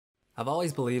I've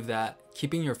always believed that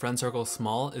keeping your friend circle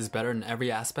small is better in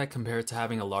every aspect compared to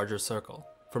having a larger circle.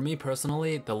 For me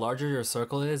personally, the larger your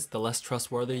circle is, the less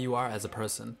trustworthy you are as a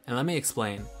person. And let me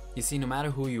explain. You see, no matter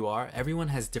who you are, everyone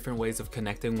has different ways of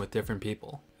connecting with different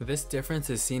people. This difference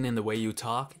is seen in the way you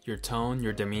talk, your tone,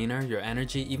 your demeanor, your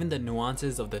energy, even the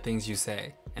nuances of the things you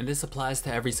say. And this applies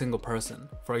to every single person.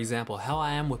 For example, how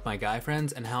I am with my guy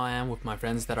friends and how I am with my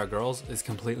friends that are girls is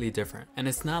completely different. And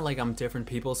it's not like I'm different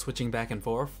people switching back and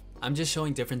forth. I'm just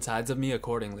showing different sides of me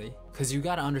accordingly. Cause you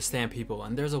gotta understand people,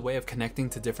 and there's a way of connecting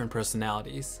to different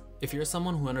personalities. If you're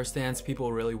someone who understands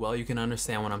people really well, you can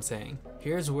understand what I'm saying.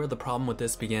 Here's where the problem with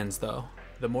this begins though.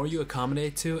 The more you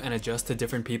accommodate to and adjust to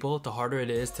different people, the harder it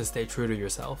is to stay true to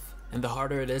yourself. And the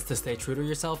harder it is to stay true to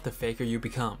yourself, the faker you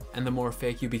become. And the more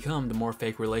fake you become, the more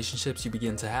fake relationships you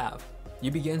begin to have. You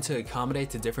begin to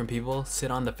accommodate to different people, sit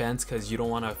on the fence because you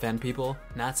don't want to offend people,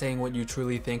 not saying what you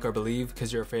truly think or believe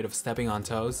because you're afraid of stepping on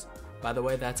toes. By the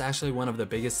way, that's actually one of the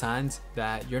biggest signs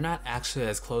that you're not actually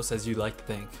as close as you'd like to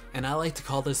think. And I like to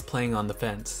call this playing on the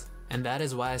fence. And that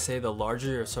is why I say the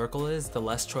larger your circle is, the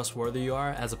less trustworthy you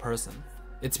are as a person.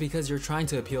 It's because you're trying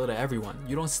to appeal to everyone.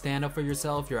 You don't stand up for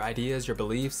yourself, your ideas, your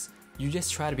beliefs. You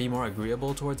just try to be more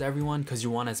agreeable towards everyone because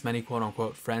you want as many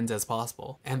quote-unquote friends as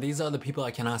possible. And these are the people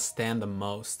I cannot stand the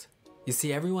most. You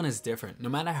see, everyone is different. No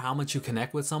matter how much you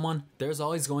connect with someone, there's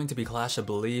always going to be clash of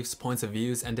beliefs, points of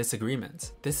views, and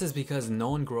disagreements. This is because no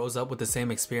one grows up with the same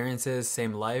experiences,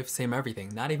 same life, same everything,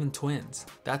 not even twins.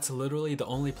 That's literally the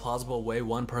only plausible way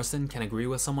one person can agree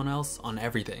with someone else on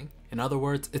everything. In other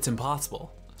words, it's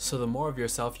impossible. So the more of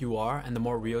yourself you are and the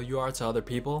more real you are to other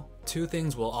people, two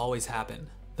things will always happen.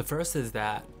 The first is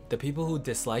that the people who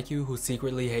dislike you, who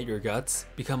secretly hate your guts,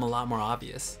 become a lot more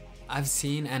obvious. I've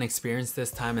seen and experienced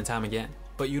this time and time again,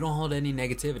 but you don't hold any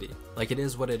negativity. Like, it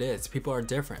is what it is. People are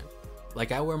different.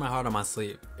 Like, I wear my heart on my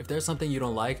sleeve. If there's something you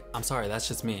don't like, I'm sorry, that's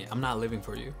just me. I'm not living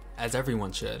for you, as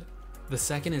everyone should. The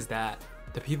second is that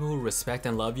the people who respect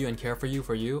and love you and care for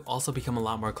you also become a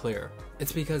lot more clear.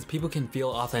 It's because people can feel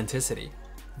authenticity.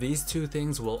 These two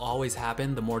things will always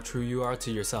happen the more true you are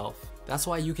to yourself. That's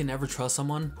why you can never trust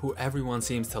someone who everyone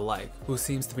seems to like, who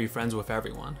seems to be friends with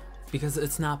everyone. Because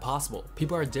it's not possible.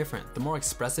 People are different. The more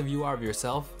expressive you are of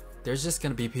yourself, there's just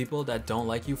gonna be people that don't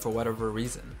like you for whatever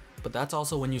reason. But that's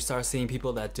also when you start seeing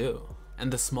people that do. And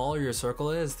the smaller your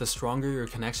circle is, the stronger your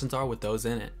connections are with those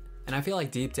in it. And I feel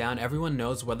like deep down, everyone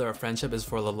knows whether a friendship is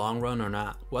for the long run or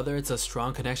not. Whether it's a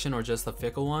strong connection or just a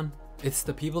fickle one, it's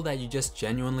the people that you just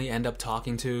genuinely end up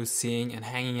talking to, seeing, and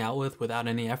hanging out with without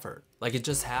any effort. Like, it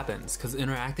just happens, because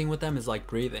interacting with them is like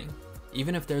breathing.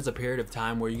 Even if there's a period of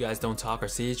time where you guys don't talk or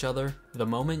see each other, the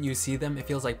moment you see them, it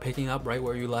feels like picking up right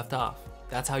where you left off.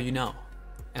 That's how you know.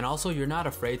 And also, you're not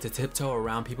afraid to tiptoe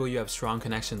around people you have strong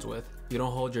connections with. You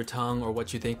don't hold your tongue or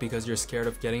what you think because you're scared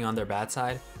of getting on their bad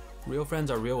side. Real friends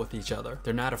are real with each other.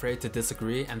 They're not afraid to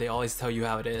disagree, and they always tell you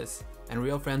how it is. And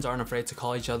real friends aren't afraid to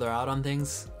call each other out on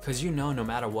things, cause you know no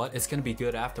matter what, it's gonna be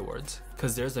good afterwards.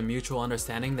 Cause there's a mutual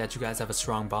understanding that you guys have a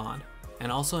strong bond. And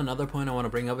also, another point I wanna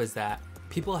bring up is that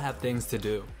people have things to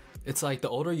do. It's like the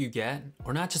older you get,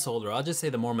 or not just older, I'll just say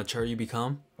the more mature you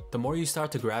become, the more you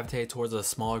start to gravitate towards a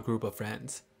smaller group of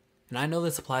friends. And I know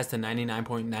this applies to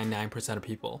 99.99% of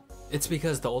people. It's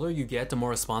because the older you get, the more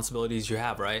responsibilities you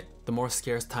have, right? The more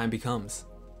scarce time becomes.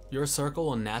 Your circle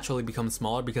will naturally become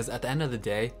smaller because at the end of the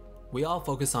day, we all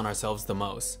focus on ourselves the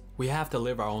most. We have to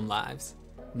live our own lives.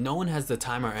 No one has the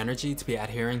time or energy to be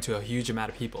adhering to a huge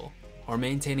amount of people, or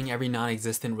maintaining every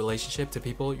non-existent relationship to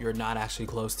people you're not actually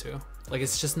close to. Like,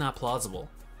 it's just not plausible.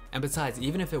 And besides,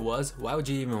 even if it was, why would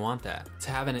you even want that?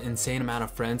 To have an insane amount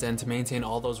of friends and to maintain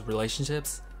all those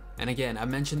relationships? And again, I've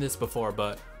mentioned this before,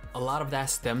 but a lot of that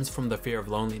stems from the fear of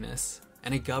loneliness.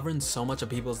 And it governs so much of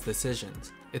people's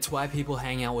decisions. It's why people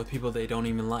hang out with people they don't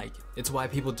even like. It's why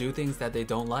people do things that they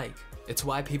don't like. It's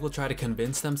why people try to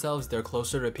convince themselves they're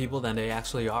closer to people than they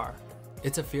actually are.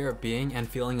 It's a fear of being and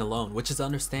feeling alone, which is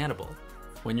understandable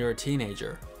when you're a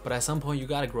teenager. But at some point, you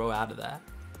gotta grow out of that.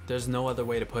 There's no other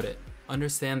way to put it.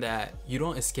 Understand that you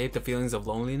don't escape the feelings of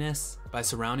loneliness by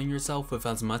surrounding yourself with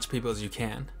as much people as you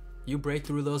can. You break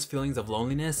through those feelings of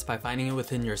loneliness by finding it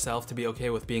within yourself to be okay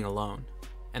with being alone.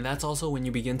 And that's also when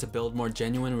you begin to build more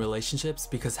genuine relationships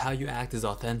because how you act is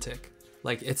authentic.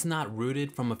 Like, it's not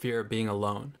rooted from a fear of being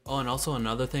alone. Oh, and also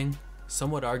another thing,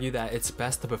 some would argue that it's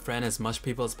best to befriend as much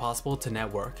people as possible to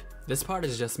network. This part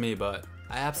is just me, but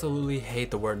I absolutely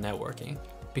hate the word networking.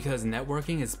 Because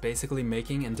networking is basically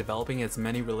making and developing as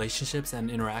many relationships and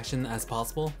interactions as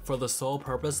possible for the sole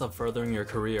purpose of furthering your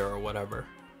career or whatever.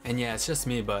 And yeah, it's just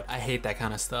me, but I hate that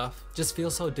kind of stuff. Just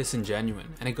feels so disingenuine,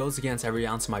 and it goes against every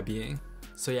ounce of my being.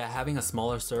 So yeah, having a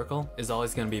smaller circle is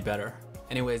always gonna be better.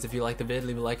 Anyways, if you liked the vid,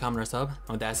 leave a like, comment, or sub. And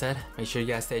with that said, make sure you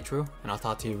guys stay true, and I'll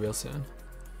talk to you real soon.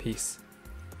 Peace.